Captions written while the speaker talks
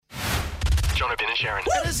Jono, Ben and Sharyn.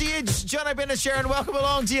 It is the Edge. Jono, Ben and Sharyn, welcome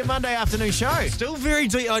along to your Monday afternoon show. Still very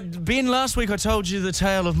Ben, last week I told you the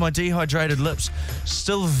tale of my dehydrated lips.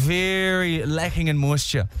 Still very lacking in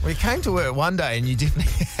moisture. We came to work one day and you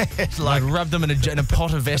definitely had I rubbed them in a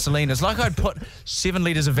pot of Vaseline. It's like I'd put 7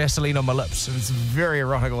 litres of Vaseline on my lips. It's a very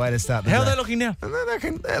erotic way to start the day. How are they looking now?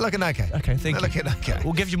 They're looking okay. Okay, thank you. They're looking okay.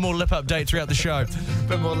 We'll give you more lip update throughout the show.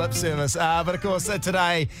 Bit more lip service. But of course,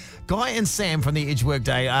 today, Guy and Sam from the Edge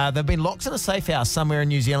Workday, they've been locked in a safe house somewhere in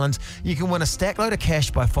New Zealand. You can win a stack load of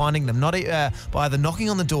cash by finding them, by either knocking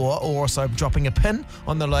on the door or also dropping a pin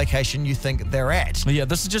on the location you think they're at. Yeah,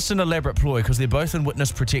 this is just an elaborate ploy because they're both in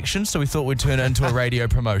witness protection, so we thought we'd turn it into a radio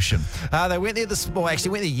promotion. They went there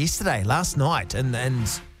actually went there yesterday, last night,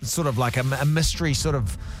 and sort of like a mystery sort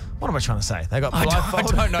of. What am I trying to say? They got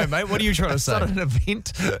blindfolded. I don't know, mate. What are you trying to say? It's not an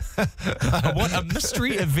event. What, a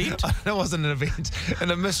mystery event? It wasn't an event.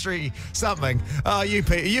 And a mystery something. Oh, you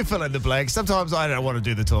fill in the blanks. Sometimes I don't want to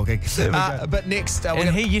do the talking. But next...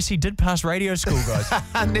 he did pass radio school, guys.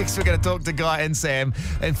 Next, we're going to talk to Guy and Sam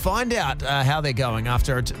and find out how they're going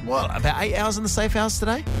after, about 8 hours in the safe house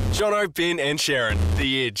today? Jono, Ben and Sharyn,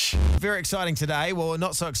 The Edge. Very exciting today. Well,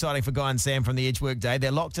 not so exciting for Guy and Sam from the Edge Workday.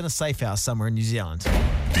 They're locked in a safe house somewhere in New Zealand.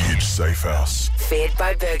 The Edge Safe House. Fed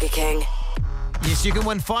by Burger King. Yes, you can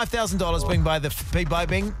win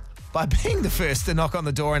 $5,000 by being the first to knock on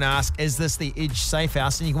the door and ask, is this the Edge Safe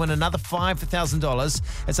House? And you can win another $5,000.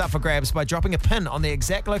 It's up for grabs by dropping a pin on the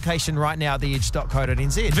exact location right now at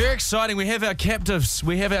theedge.co.nz. Very exciting. We have our captives.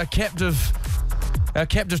 We have our captive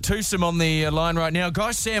twosome on the line right now.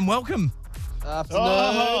 Guys, Sam, welcome. Afternoon.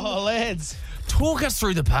 Oh, lads. Talk us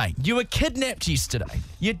through the pain. You were kidnapped yesterday.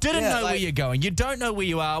 You didn't know where you're going. You don't know where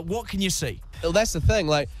you are. What can you see? Well, that's the thing.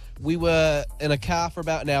 We were in a car for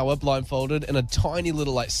about an hour, blindfolded, in a tiny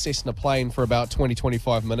little, Cessna plane for about 20,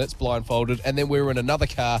 25 minutes, blindfolded, and then we were in another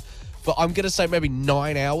car for, I'm going to say, maybe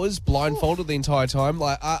 9 hours, blindfolded the entire time.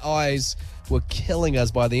 Our eyes were killing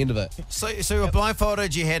us by the end of it. So you were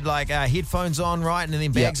blindfolded, you had, headphones on, right, and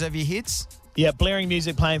then bags over your heads? Yeah, blaring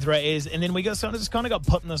music playing through our ears, and then we got got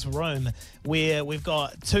put in this room where we've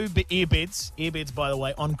got 2 earbuds by the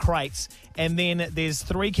way, on crates, and then there's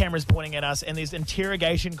 3 cameras pointing at us, and there's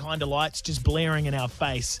interrogation kind of lights just blaring in our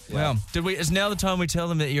face. Wow. Is now the time we tell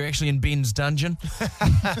them that you're actually in Ben's dungeon?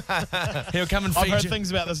 He'll come and feed you. I've heard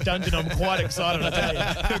things about this dungeon. I'm quite excited to tell you.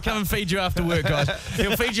 He'll come and feed you after work, guys.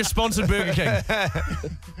 He'll feed you sponsored Burger King.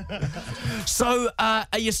 So, are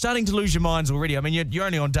you starting to lose your minds already? I mean, you're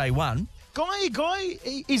only on day 1. Guy,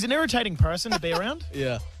 he's an irritating person to be around.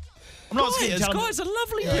 Yeah. I'm not scared to tell him. Guy's a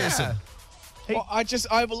lovely person. Well, I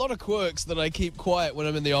have a lot of quirks that I keep quiet when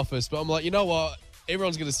I'm in the office, but I'm like, you know what?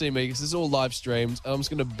 Everyone's going to see me because it's all live streamed. I'm just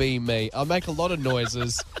going to be me. I make a lot of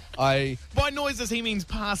noises. By noises, he means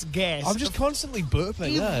past gas. I'm just constantly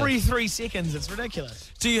burping. Every 3 seconds. It's ridiculous.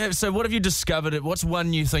 So what have you discovered? What's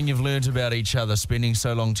one new thing you've learned about each other spending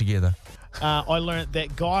so long together? I learned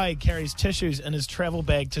that Guy carries tissues in his travel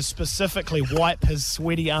bag to specifically wipe his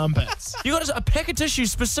sweaty armpits. You got a pack of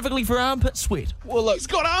tissues specifically for armpit sweat? Well, look, He's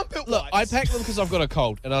got armpit Look, wipes. I packed them because I've got a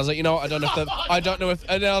cold, and I was like, you know what? And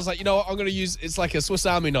then I was like, you know what? I'm going to use. It's like a Swiss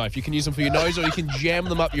Army knife. You can use them for your nose, or you can jam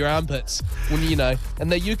them up your armpits when and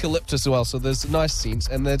they're eucalyptus as well, so there's a nice sense,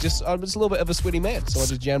 and they're just. I'm just a little bit of a sweaty man, so I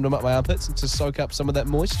just jammed them up my armpits and to soak up some of that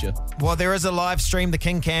moisture. Well, there is a live stream, the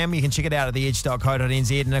King Cam. You can check it out at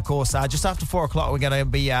theedge.co.nz, and of course, just after 4 o'clock, we're going to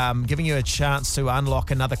be giving you a chance to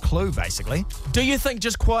unlock another clue, basically. Do you think,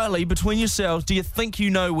 just quietly between yourselves, do you think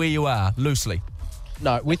you know where you are, loosely?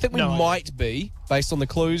 No, we think we might be, based on the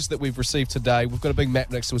clues that we've received today. We've got a big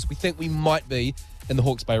map next to us. We think we might be in the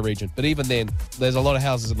Hawke's Bay region. But even then, there's a lot of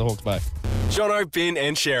houses in the Hawke's Bay. Jono, Ben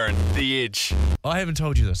and Sharyn, The Edge. I haven't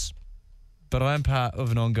told you this, but I am part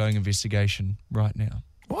of an ongoing investigation right now.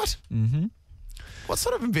 What? Mm-hmm. What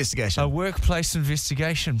sort of investigation? A workplace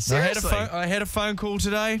investigation. Seriously? I had a phone call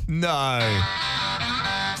today. No.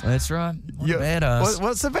 That's right. What a badass.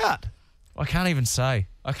 What's it about? I can't even say.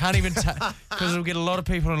 I can't even because it'll get a lot of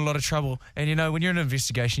people in a lot of trouble. And when you're in an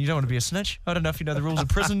investigation, you don't want to be a snitch. I don't know if you know the rules of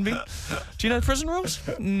prison, Ben. Do you know prison rules?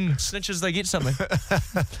 Snitches, they get something.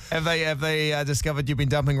 Have they discovered you've been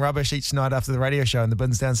dumping rubbish each night after the radio show in the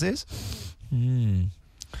bins downstairs?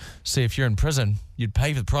 See, if you're in prison, you'd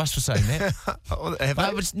pay for the price for saying that. Have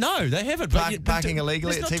they? No, they haven't. Parking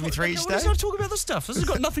illegally at TV3 each day? Let's not talk about this stuff. This has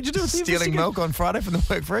got nothing to do with Stealing milk on Friday from the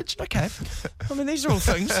work fridge? Okay. I mean, these are all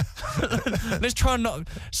things. Let's try and not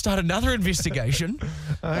start another investigation.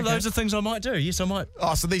 Okay. Those are things I might do. Yes, I might.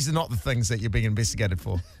 Oh, so these are not the things that you're being investigated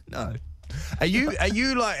for? No. Are you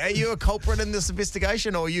a culprit in this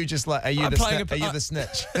investigation, or are you just like are you the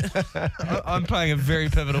snitch? I'm playing a very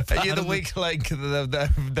pivotal part. Are you the weak link that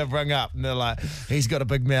they've rung up and they're like, he's got a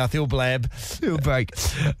big mouth, he'll blab, he'll break?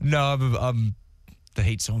 No, I'm the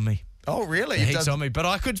heat's on me. Oh, really? The heat's on me, but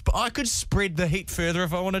I could spread the heat further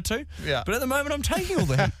if I wanted to. Yeah. But at the moment, I'm taking all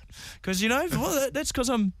the heat because that's because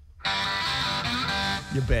I'm.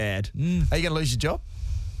 You're bad. Are you going to lose your job?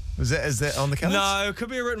 Is that on the cards? No, it could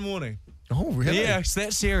be a written warning. Oh, really? Yeah, it's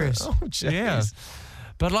that serious. Oh, jeez. Yeah.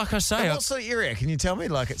 But like I say, what's the area? Can you tell me?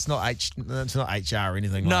 Like, it's not HR or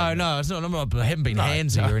anything. No, like no, it's not. I haven't been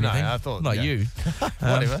handsy or anything. No, I thought not you.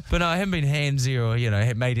 Whatever. But no, I haven't been handsy or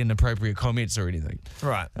made inappropriate comments or anything.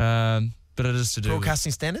 Right. But it is to do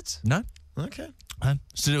broadcasting standards. No. Okay.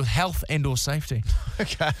 It's to do with health and/or safety.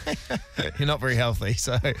 Okay. You're not very healthy,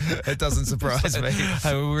 so it doesn't surprise me.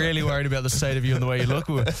 I'm really worried about the state of you and the way you look.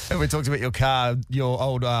 And we talked about your car, your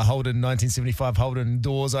old Holden 1975 Holden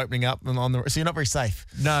doors opening up and so you're not very safe.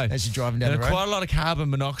 No, as you're driving down the road. Quite a lot of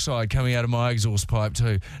carbon monoxide coming out of my exhaust pipe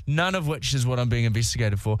too. None of which is what I'm being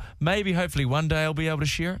investigated for. Maybe, hopefully, one day I'll be able to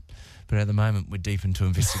share it. But at the moment, we're deep into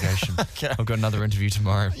investigation. Okay. I've got another interview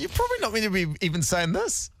tomorrow. You're probably not meant to be even saying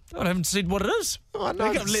this. I haven't said what it is. Oh, I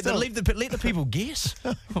know, let the people guess.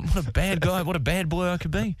 What a bad guy. What a bad boy I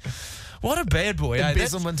could be. What a bad boy.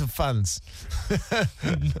 Embezzlement of funds.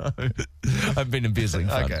 No. I've been embezzling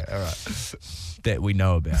funds. Okay, all right. That we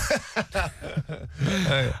know about.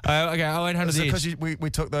 Okay, 0800 the because we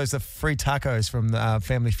took those free tacos from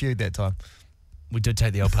Family Feud that time. We did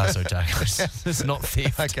take the El Paso tacos. It's not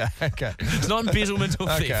theft. Okay. It's not embezzlement or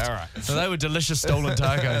theft. Okay, all right. So they were delicious stolen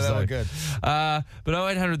tacos, They though. were good. But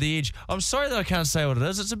 0800 The Edge. I'm sorry that I can't say what it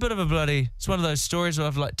is. It's a bit of it's one of those stories where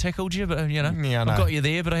I've tickled you, but Yeah, I know. I've got you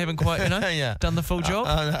there, but I haven't quite, Yeah. done the full job.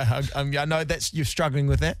 I know you're struggling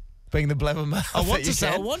with that, being the blabbermouth. I want to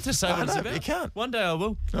say what it's about. But you can't. One day I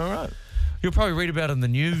will. All right. You'll probably read about it in the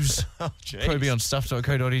news. Oh, jeez. Probably be on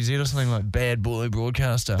stuff.co.nz or something like bad boy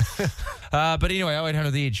broadcaster. But anyway, 0800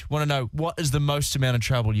 The Edge. Want to know what is the most amount of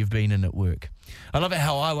trouble you've been in at work? I love it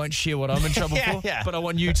how I won't share what I'm in trouble for, but I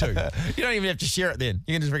want you to. You don't even have to share it then.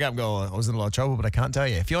 You can just ring up and go, I was in a lot of trouble, but I can't tell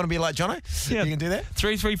you. If you want to be like Jono, you can do that.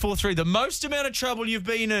 3343. The most amount of trouble you've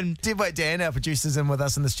been in. Deadweight Dan, our producer's in with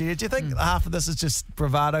us in the studio. Do you think half of this is just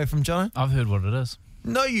bravado from Jono? I've heard what it is.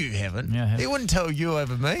 No, you haven't. Yeah, I have. He wouldn't tell you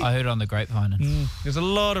over me. I heard it on the grapevine. There's a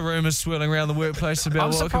lot of rumours swirling around the workplace about I'm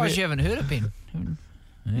what surprised you haven't heard it, Ben.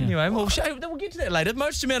 Yeah. Anyway, we'll get to that later.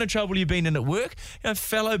 Most amount of trouble you've been in at work.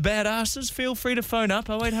 Fellow badasses, feel free to phone up.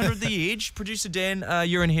 0800 The Edge. Producer Dan,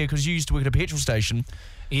 you're in here because you used to work at a petrol station.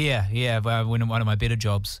 Yeah. One of my better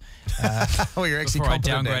jobs. Oh, you're actually before I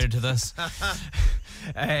competent. downgraded to this.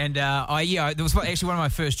 And there was actually one of my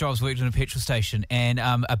first jobs. Worked in a petrol station, and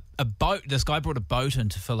a boat. This guy brought a boat in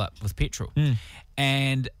to fill up with petrol,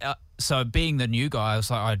 and so being the new guy, I was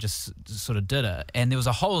like, I just sort of did it, and there was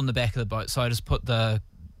a hole in the back of the boat, so I just put the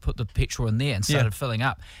petrol in there and started filling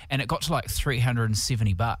up, and it got to like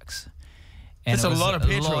 $370. And that's a lot of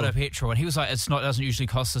petrol. A lot of petrol, and he was like, it doesn't usually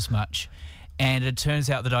cost this much, and it turns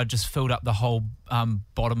out that I just filled up the whole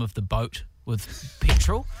bottom of the boat with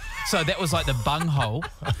petrol. So that was like the bung hole.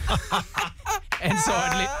 And so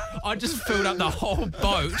I just filled up the whole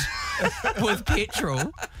boat with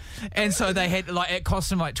petrol. And so they had it cost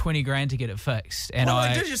them like 20 grand to get it fixed. And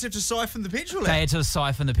they did just have to siphon the petrol out. They had to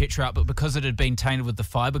siphon the petrol out, but because it had been tainted with the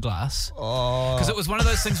fiberglass. Because it was one of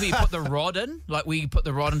those things where you put the rod in, like we put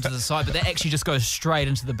the rod into the side, but that actually just goes straight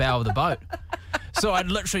into the bow of the boat. So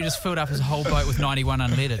I'd literally just filled up his whole boat with 91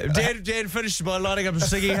 unleaded. Dad finished by lighting up a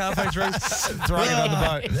ciggy halfway through, Throwing it on the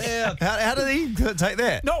boat. Yeah. How did he take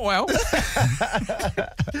that? Not well.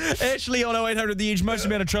 Ashley on 0800 The Edge. Most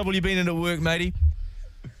amount of trouble you've been in at work, matey?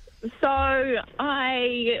 So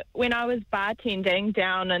when I was bartending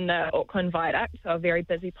down in the Auckland Viaduct, so a very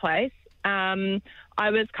busy place, it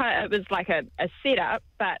was like a setup,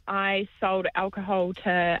 but I sold alcohol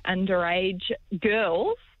to underage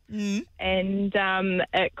girls. And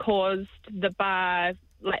it caused the bar,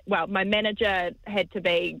 my manager had to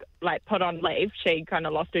be put on leave. She kind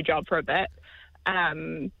of lost her job for a bit.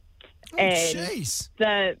 And jeez.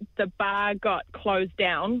 the bar got closed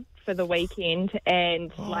down for the weekend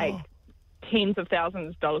and tens of thousands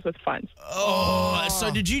of dollars worth of fines. Oh,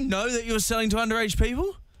 so did you know that you were selling to underage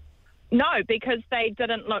people? No, because they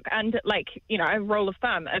didn't look under, rule of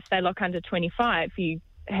thumb, if they look under 25, you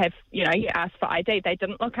ask for ID. They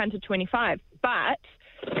didn't look under 25. But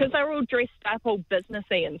because they were all dressed up, all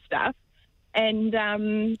businessy and stuff,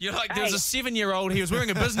 And You're like, there was a 7-year-old. He was wearing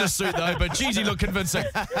a business suit, though, but geez, he looked convincing.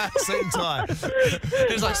 Suit and tie.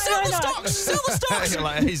 He was like, sell the stocks, sell the stocks. You're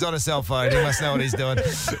like, he's on a cell phone. He must know what he's doing.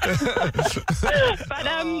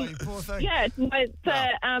 but You poor thing. yeah, no,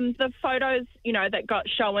 the photos, that got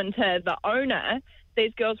shown to the owner,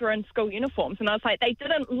 these girls were in school uniforms, and I was like, they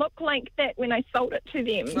didn't look like that when I sold it to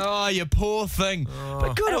them. Oh, you poor thing.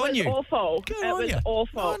 But good on you. It was awful. Good it on was you.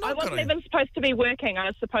 awful. Oh, no, I good wasn't on you. even supposed to be working. I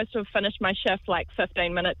was supposed to have finished my shift like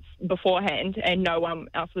 15 minutes beforehand, and no one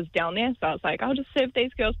else was down there. So I was like, I'll just serve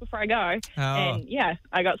these girls before I go. Oh. And yeah,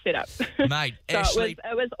 I got set up. Mate, So Ashley.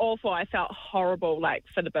 it was awful. I felt horrible,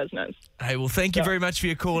 for the business. Hey, well, thank you very much for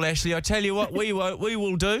your call, Ashley. I tell you what, we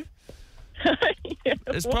will do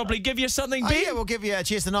is probably give you something Oh, big. yeah, we'll give you a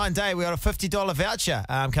Cheers to Night and Day. We got a $50 voucher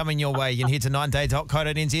coming your way. You can head to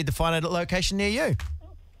nightandday.co.nz to find a location near you.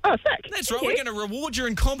 Oh, sick. That's right. We're going to reward your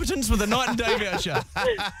incompetence with a night and day voucher.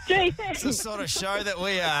 Gee, It's the sort of show that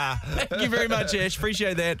we are. Thank you very much, Ash.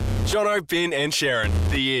 Appreciate that. Jono, Ben and Sharyn,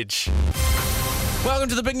 The Edge. Welcome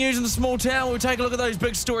to the big news in the small town. We'll take a look at those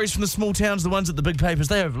big stories from the small towns, the ones that the big papers,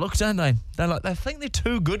 they overlook, don't they? They think they're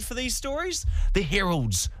too good for these stories. The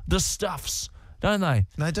Heralds, the Stuffs, don't they?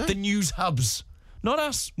 They do. The news hubs. Not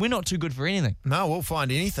us. We're not too good for anything. No, we'll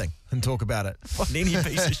find anything and talk about it. Find any we'll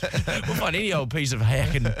find any old piece of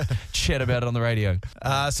hack and chat about it on the radio.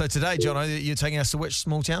 So today, Jono, you're taking us to which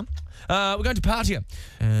small town? We're going to Patia,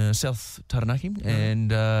 South Taranaki,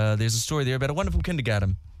 and there's a story there about a wonderful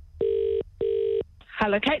kindergarten.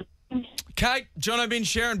 hello, Kate. Kate, Jono, Ben,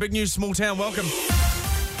 Sharyn, big news, small town, welcome.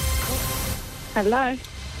 Hello.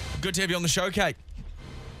 Good to have you on the show, Kate.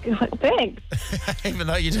 Thanks. Even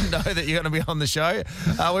though you didn't know that you're going to be on the show.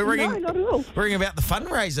 We're ringing, No, not at all. we're ringing about the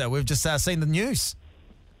fundraiser. We've just seen the news.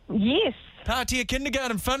 Yes. Patia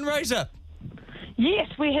Kindergarten fundraiser. Yes,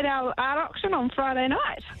 we had our art auction on Friday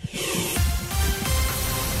night.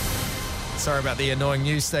 Sorry about the annoying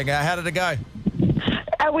news thing. How did it go?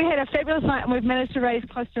 We had a fabulous night, and we've managed to raise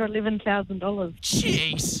close to $11,000.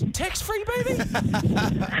 Jeez. Tax-free, baby.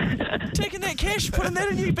 Taking that cash, putting that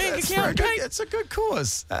in your bank account, Good. Kate. It's a good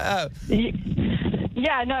cause.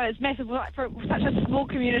 Yeah, no, it's massive. Like, for such a small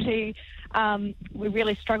community, we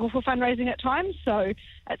really struggle for fundraising at times. So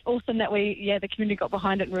it's awesome that the community got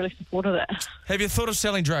behind it and really supported it. Have you thought of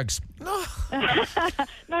selling drugs? No,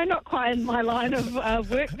 not quite in my line of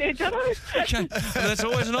work there, Jono. Okay. Well, that's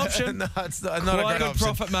always an option. No, it's not a Quite great good option.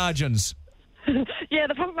 profit margins. Yeah,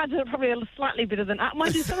 the profit margins are probably slightly better than art.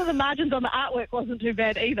 Mind you, some of the margins on the artwork wasn't too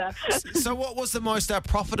bad either. So what was the most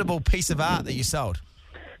profitable piece of art that you sold?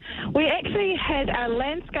 We actually had a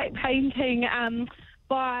landscape painting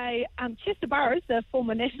by Chester Burrows, the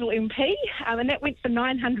former National MP, and that went for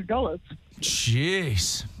 $900.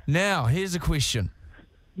 Jeez. Now, here's a question.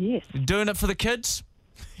 Yes, You doing it for the kids?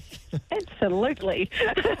 absolutely.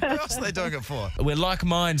 What else are they doing it for? We're like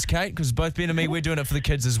minds, Kate, because both Ben and me, we're doing it for the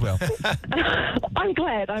kids as well. I'm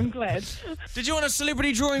glad. Did you want a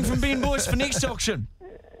celebrity drawing from Ben Boyce for next auction?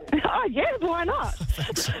 Oh, yeah, why not?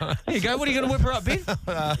 There you go. What are you going to whip her up, Ben?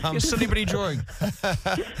 Your celebrity drawing.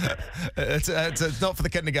 It's not for the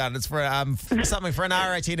kindergarten. It's for something for an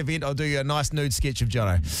R18 event. I'll do you a nice nude sketch of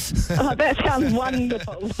Jono. Oh, that sounds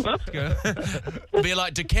wonderful. Be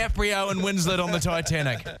like DiCaprio and Winslet on the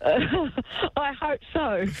Titanic. I hope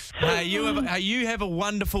so. Hey, you have a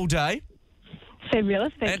wonderful day.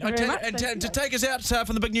 Fabulous. Thank you very much. And to take us out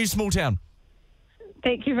from the big news small town.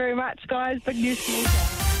 Thank you very much, guys. Big news to me.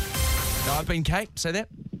 I've been Kate. Say that.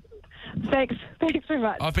 Thanks very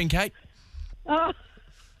much. I've been Kate. Oh,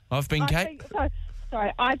 I've been Kate.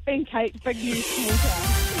 Sorry, I've been Kate. Big news small town.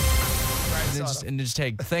 And then just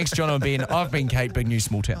tag. Thanks, Jono and Ben. I've been Kate. Big news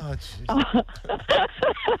small town.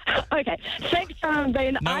 Okay. Thanks, John and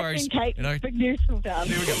Ben. No I've worries. been Kate. You know- Big news small town.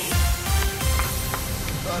 Here we go.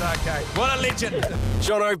 Right, okay. What a legend.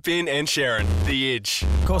 Jono, Ben and Sharyn, The Edge.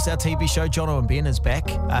 Of course, our TV show, Jono and Ben, is back.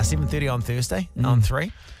 7:30 on Thursday on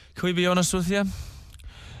 3. Can we be honest with you?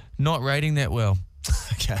 Not rating that well.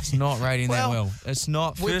 Okay. It's not rating that Well, well. It's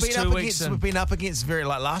not. We've First been 2 up weeks against. in. We've been up against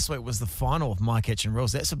last week was the final of My Kitchen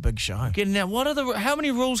Rules. That's a big show. Getting out. What are the? How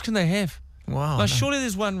many rules can they have? Wow. Like, surely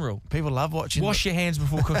there's one rule. People love watching. Wash your hands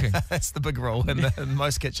before cooking. That's the big rule in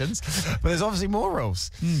most kitchens. But there's obviously more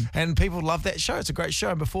rules. And people love that show. It's a great show.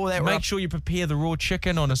 And before that, we're Make up- sure you prepare the raw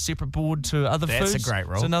chicken on a separate board to other That's foods. a great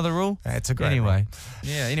rule. It's another rule. That's a great Anyway,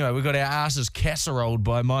 we got our asses casseroled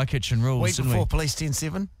by My Kitchen Rules, week didn't before we? Police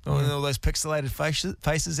 10-7, all those pixelated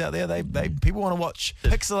faces out there. They people want to watch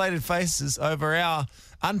pixelated faces over our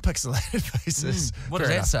Unpixelated faces. What does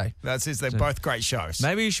Fair that enough. say? That says they're both great shows.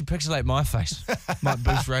 Maybe you should pixelate my face. Might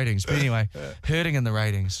boost ratings. But anyway, hurting in the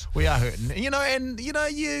ratings. We are hurting.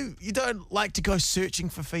 You don't like to go searching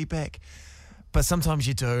for feedback, but sometimes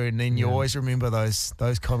you do, and then you always remember those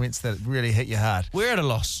comments that really hit you hard. We're at a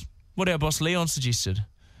loss. What our boss Leon suggested.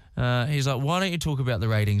 He's like, why don't you talk about the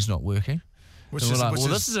ratings not working? Which And we're is, like, which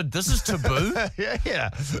well, is, this is taboo. yeah.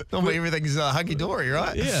 Normally everything's hunky-dory,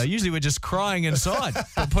 right? Yeah, usually we're just crying inside,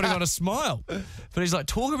 but putting on a smile. But he's like,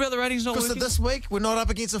 talk about the ratings not Because working. this week, we're not up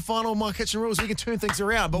against a final My Kitchen Rules. We can turn things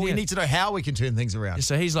around, but we Yeah. need to know how we can turn things around.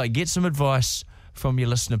 So he's like, get some advice from your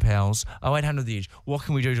listener pals. 0800 The Edge. What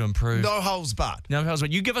can we do to improve? No holes barred. No pals,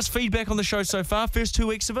 but you give us feedback on the show so far, first 2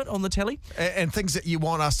 weeks of it on the telly. And things that you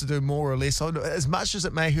want us to do more or less on. As much as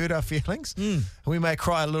it may hurt our feelings, and we may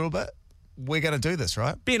cry a little bit, we're going to do this,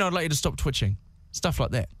 right? Ben, I'd like you to stop twitching. Stuff like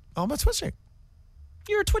that. Oh, am I twitching?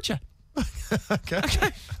 You're a twitcher. Okay.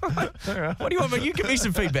 All right. What do you want, mate? You give me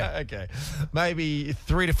some feedback. Okay. Maybe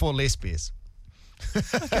 3 to 4 less beers. Here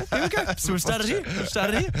we go. So we've started here.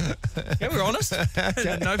 Yeah, we're honest.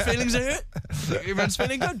 No feelings are hurt. Everyone's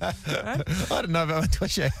feeling good. Right? I don't know about my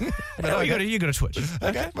twitching. No, you got to twitch.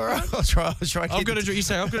 Okay, all right. I'll try. And I've got a drink. You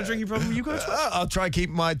say I've got a drinking problem. You got to twitch. I'll try and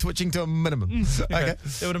keep my twitching to a minimum. Okay.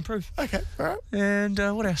 That would improve. Okay. All right. And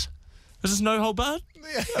what else? Is this no hold barred?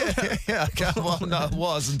 Yeah. Okay. Well, no, it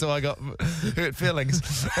was until I got hurt feelings.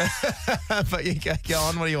 But you go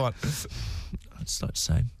on. What do you want? I'd just like to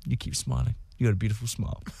say, you keep smiling. You got a beautiful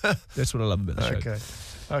smile. That's what I love about the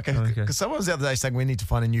show. Okay. Because someone was the other day saying we need to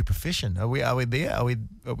find a new profession. Are we there? Are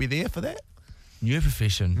we there for that? New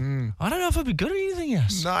profession. I don't know if I'd be good at anything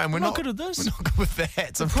else. No, and we're not not good at this. We're not good with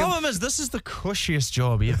that. The problem is, this is the cushiest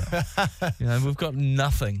job ever. We've got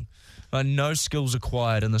nothing. No skills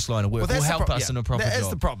acquired in this line of work will help us in a proper job. That's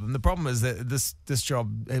the problem. The problem is that this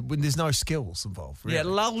job, when there's no skills involved. Really. Yeah, it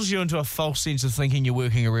lulls you into a false sense of thinking you're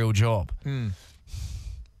working a real job.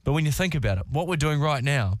 But when you think about it, what we're doing right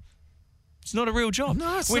now, it's not a real job.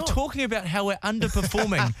 No, it's we're not. talking about how we're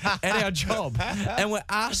underperforming at our job, and we're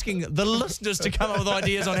asking the listeners to come up with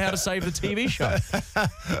ideas on how to save the TV show.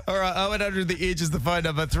 All right, 0800 The Edge is the phone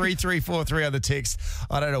number, 3343 on the text.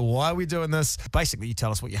 I don't know why we're doing this. Basically, you tell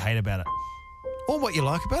us what you hate about it. Or what you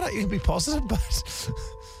like about it. You can be positive,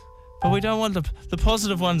 But we don't want the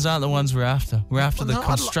positive ones aren't the ones we're after. We're after the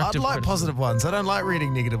constructive I'd like criticism. positive ones. I don't like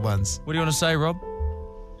reading negative ones. What do you want to say, Rob?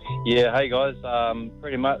 Yeah, hey guys,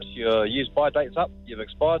 pretty much your use by date's up, you've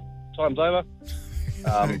expired, time's over.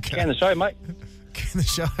 Can the show, mate. Get the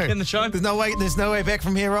show. In the show? There's no way back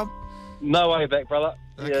from here, Rob? No way back, brother.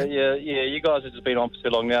 Okay. Yeah, you guys have just been on for too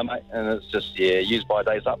long now, mate, and it's just, use by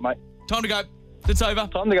date's up, mate. Time to go. It's over.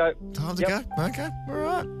 Time to go. Time to go? Okay, all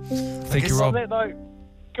right. Thank you, On Rob. that though,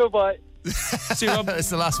 goodbye. See you, Rob. It's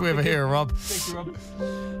the last we ever hear, Rob. Thank you,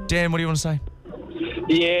 Rob. Dan, what do you want to say?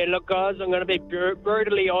 Yeah, look, guys, I'm going to be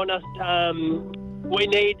brutally honest. We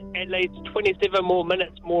need at least 27 more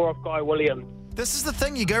minutes more of Guy Williams. This is the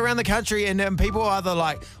thing. You go around the country and people are either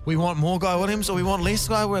like, we want more Guy Williams or we want less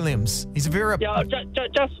Guy Williams. He's a very... Yeah,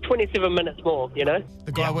 just 27 minutes more, you know?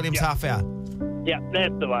 The Guy Williams half hour. Yeah,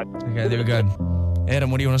 that's the one. Okay, there we go.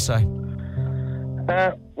 Adam, what do you want to say?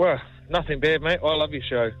 Well, nothing bad, mate. I love your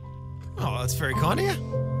show. Oh, that's very kind of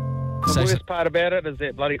you. The worst part about it is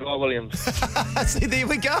that bloody Guy Williams. See, there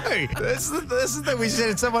we go. This is the thing we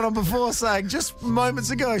had someone on before saying, just moments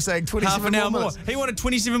ago, saying 27 Half an hour more. minutes. He wanted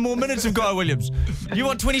 27 more minutes of Guy Williams. You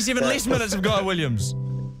want 27 less minutes of Guy Williams.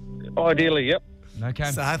 Ideally, yep.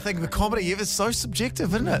 Okay. So I think the comedy is so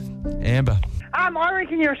subjective, isn't it? Amber. I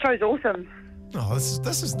reckon your show's awesome. Oh,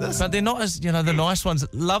 this is. But they're not as, the nice ones.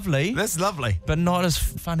 Lovely. That's lovely. But not as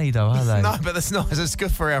funny, though, are they? No, but that's nice. It's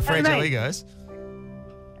good for our fragile mate. egos.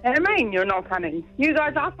 I mean, you're not funny. You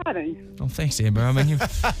guys are funny. Oh, thanks, Amber. I mean,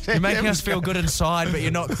 you're making us feel good inside, but you're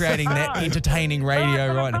not creating that entertaining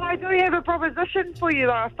radio right But now. I do have a proposition for you.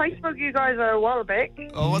 I Facebook you guys a while back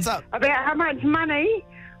Oh, what's up? about how much money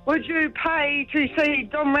would you pay to see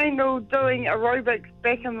Dom Randall doing aerobics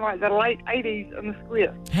back in like the late 80s in the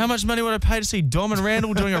square? How much money would I pay to see Dom and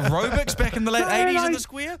Randall doing aerobics back in the late 80s in the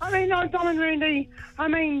square? I mean, not Dom and Randy. I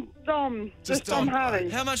mean, Dom. Just Dom Hardy.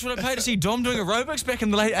 How much would I pay to see Dom doing aerobics back in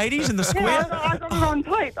the late 80s in the Yeah, square? I got it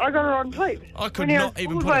on tape. I could When he not was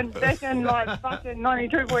even put moving it. back in like fucking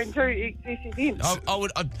 92.2 XFM. I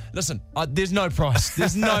would listen. There's no price.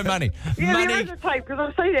 There's no money. Yeah, money. there is a tape because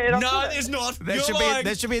I've seen it. No, there's not. That You're should lying. be.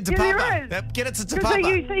 That should be a Yeah, there Tapapa. is. Get it to Because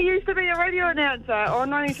Tapapa. he used to be a radio announcer on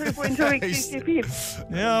 92.2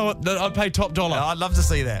 XFM. Yeah, I'd pay top dollar. I'd love to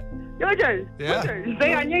see that. You do? Yeah. You do?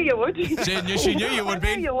 See, I knew you would. She knew you would, I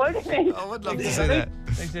Ben. knew you would. I would love to see that.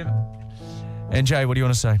 Thanks, Evan. And Jay, what do you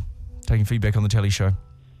want to say? Taking feedback on the telly show.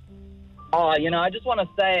 Oh, I just want to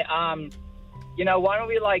say, why don't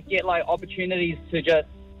we get opportunities to just,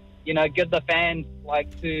 give the fans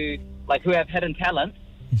who have hidden talent,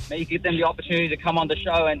 maybe give them the opportunity to come on the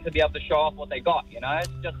show and to be able to show off what they got. It's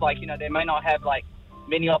just they may not have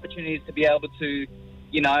many opportunities to be able to,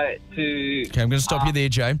 to. Okay, I'm going to stop you there,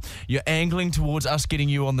 Jay. You're angling towards us getting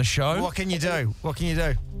you on the show. What can you do?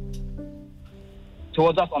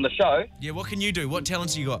 Towards us on the show. Yeah, what can you do? What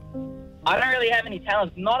talents you got? I don't really have any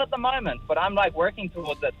talents, not at the moment, but I'm working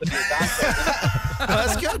towards it to be a dancer.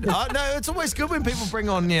 That's good. No, it's always good when people bring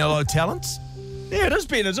on talents. Yeah, it has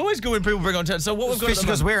been. It's always good when people bring on talent. So what we've got, especially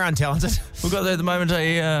because we're untalented. We've got at the moment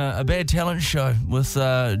a bad talent show with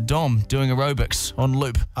Dom doing aerobics on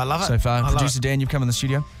loop. I love it. So far, producer Dan, you've come in the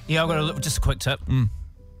studio. Yeah, I've got just a quick tip.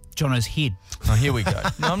 Jono's head. Oh, here we go.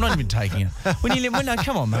 No, I'm not even taking it. No,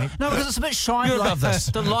 come on, mate. No, because it's a bit shiny. You'll love this.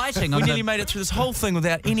 The lighting. We nearly made it through this whole thing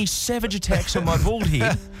without any savage attacks on my bald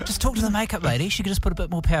head. Just talk to the makeup lady. She could just put a bit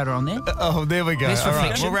more powder on there. Oh, there we go. Less All right,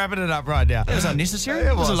 reflection. we're wrapping it up right now. That was unnecessary.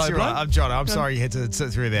 It was a low blow. Right. I'm Jono. I'm sorry you had to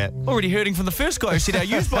sit through that. Already hurting from the first guy who said our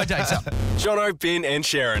use-by dates up. Jono, Ben and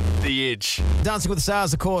Sharyn, The Edge. Dancing with the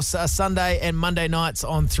Stars, of course, Sunday and Monday nights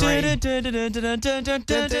on 3.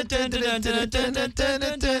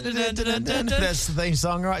 That's the theme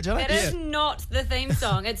song, right, Jono? That is not the theme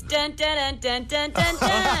song. It's dun dun dun dun dun dun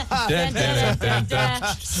dun dun dun dun dun.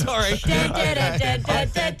 Sorry. I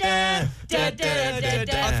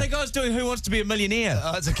think I was doing Who Wants to Be a Millionaire.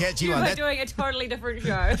 Oh, it's a catchy You one. were doing a totally different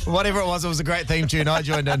show. Whatever it was a great theme tune. I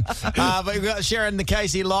joined in. But we've got Sharyn the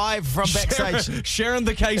Casey live from backstage. Sharyn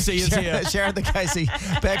the Casey is here. Sharyn the Casey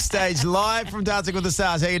backstage live from Dancing with the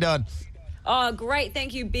Stars. How you doing? Oh, great.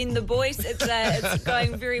 Thank you, Ben the Voice. It's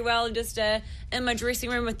going very well. And just in my dressing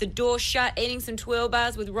room with the door shut, eating some twirl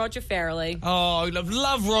bars with Roger Farrelly. Oh,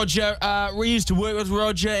 love Roger. We used to work with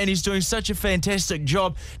Roger, and he's doing such a fantastic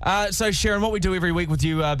job. So, Sharyn, what we do every week with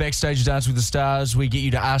you backstage at Dancing with the Stars, we get you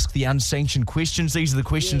to ask the unsanctioned questions. These are the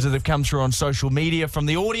questions that have come through on social media from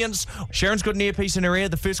the audience. Sharon's got an earpiece in her ear.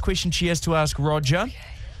 The first question she has to ask Roger. Okay.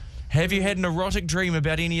 Have you had an erotic dream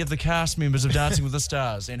about any of the cast members of Dancing with the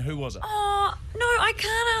Stars, and who was it? Oh, no, I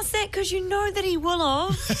can't ask that because you know that he will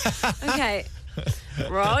have. Okay.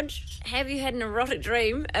 Rog, have you had an erotic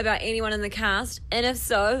dream about anyone in the cast? And if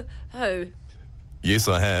so, who? Yes,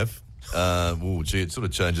 I have. It sort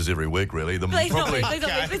of changes every week, really. Please not me.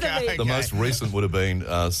 The most recent would have been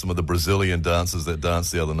some of the Brazilian dancers that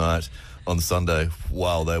danced the other night on Sunday.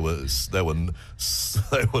 Wow, they were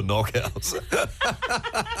knockouts.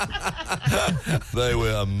 They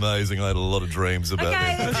were amazing. I had a lot of dreams about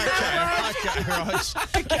them. Okay, Rog.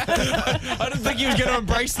 I didn't think he was going to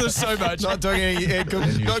embrace this so much. Not doing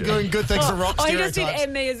doing good things to rock Oh, he stereotypes. just said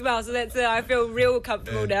and me as well, so that's I feel real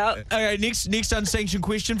comfortable now. Okay, next unsanctioned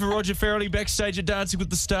question for Roger Farrelly backstage at Dancing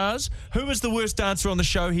with the Stars. Who is the worst dancer on the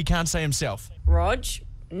show? He can't say himself. Rog,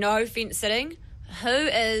 no fence sitting. Who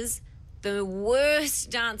is the worst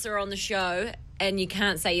dancer on the show, and you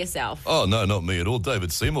can't say yourself? Oh, no, not me at all.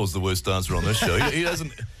 David Seymour's the worst dancer on this show. He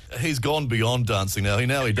doesn't... He's gone beyond dancing now.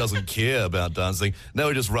 He doesn't care about dancing. Now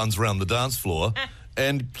he just runs around the dance floor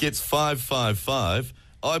and gets 5.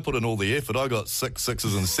 I put in all the effort. I got 6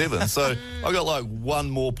 6s and 7. So I got one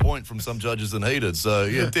more point from some judges than he did. So,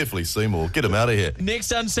 yeah, definitely Seymour. Get him out of here.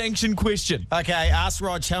 Next unsanctioned question. Okay, ask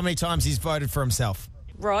Rog how many times he's voted for himself.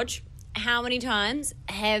 Rog, how many times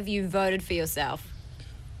have you voted for yourself?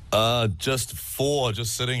 Just 4,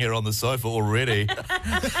 just sitting here on the sofa already.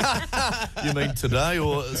 You mean today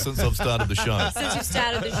or since I've started the show? Since you've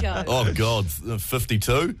started the show. Oh, God,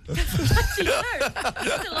 52? 52?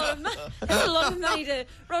 That's a lot of money to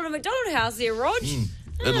run a McDonald's house here, Rog.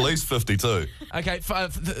 At least 52. Okay,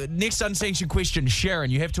 next unsanctioned question. Sharyn,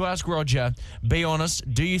 you have to ask Roger, be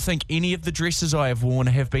honest, do you think any of the dresses I have worn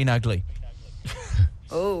have been ugly?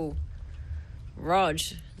 Oh, Rog,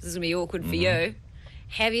 this is going to be awkward for you.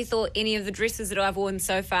 Have you thought any of the dresses that I've worn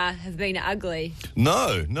so far have been ugly?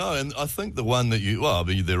 No, and I think the one that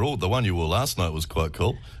the one you wore last night was quite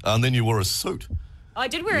cool. And then you wore a suit. I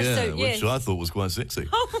did wear a suit, yes. Which I thought was quite sexy.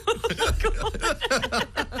 Oh, my God.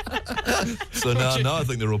 So no, I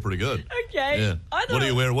think they're all pretty good. Okay. Yeah. What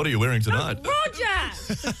are you wearing tonight? Roger!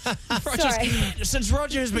 Sorry. Since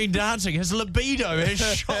Roger has been dancing, his libido has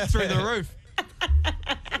shot through the roof.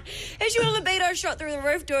 Has your libido shot through the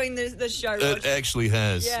roof doing this show, Rog? It actually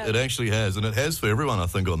has. Yeah. It actually has, and it has for everyone, I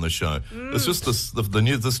think, on this show. It's just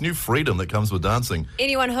this new freedom that comes with dancing.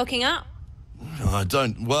 Anyone hooking up? I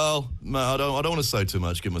don't. Well, no, I don't want to say too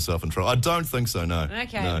much. Get myself in trouble. I don't think so. No.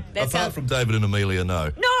 Okay. No. That Apart from David and Amelia, no.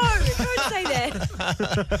 No, don't say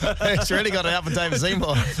that. It's really got it out for David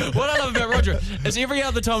Seymour. What I love about Roger is every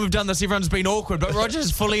other time we've done this, everyone's been awkward, but Roger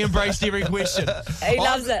has fully embraced every question. He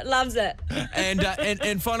loves it.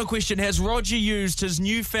 And final question: has Roger used his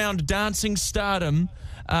newfound dancing stardom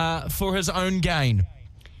for his own gain?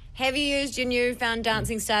 Have you used your newfound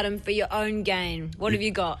dancing stardom for your own gain? What have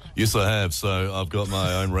you got? Yes, I have. So I've got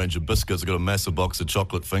my own range of biscuits. I've got a massive box of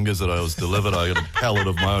chocolate fingers that I was delivered. I got a pallet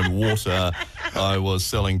of my own water. I was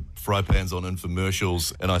selling fry pans on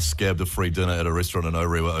infomercials, and I scabbed a free dinner at a restaurant in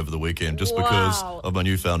Orewa over the weekend just because of my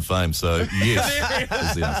newfound fame. So, yes,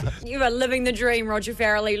 is the answer. You are living the dream, Roger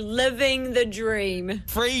Farrelly. Living the dream.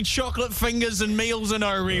 Free chocolate fingers and meals in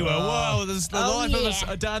Orewa. Wow, this is the life of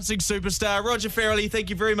a dancing superstar. Roger Farrelly,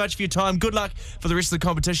 thank you very much for your time. Good luck for the rest of the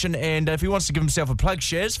competition. And if he wants to give himself a plug,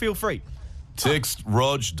 Shaz, feel free. Text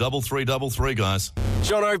Rog 3333, guys.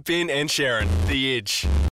 Jono, Ben and Sharyn, The Edge.